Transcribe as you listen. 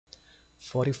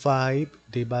45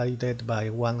 divided by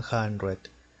 100.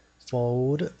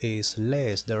 4 is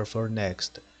less, therefore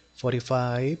next.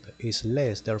 45 is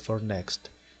less, therefore next.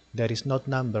 There is not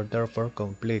number, therefore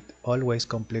complete. Always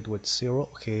complete with 0,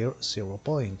 here 0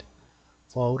 point.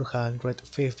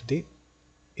 450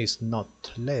 is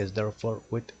not less, therefore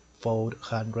with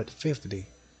 450.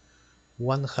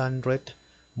 100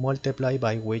 multiply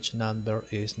by which number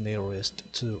is nearest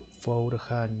to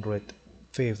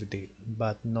 450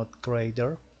 but not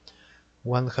greater.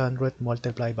 100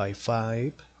 multiplied by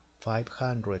 5,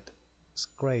 500 is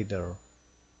greater.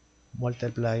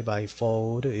 Multiply by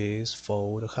 4 is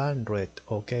 400.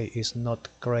 Okay, is not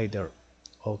greater.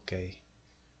 Okay.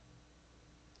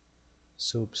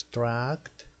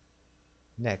 Subtract.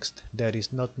 Next, there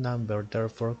is not number,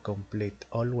 therefore complete.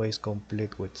 Always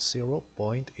complete with 0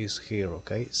 point is here,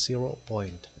 okay? 0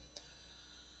 point.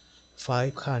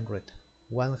 500.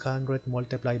 100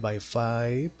 multiplied by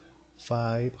 5,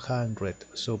 500.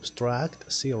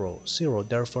 Subtract 0, 0,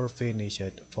 therefore finish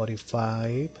it.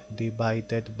 45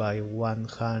 divided by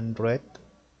 100.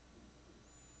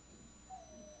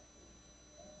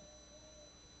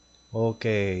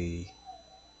 Okay.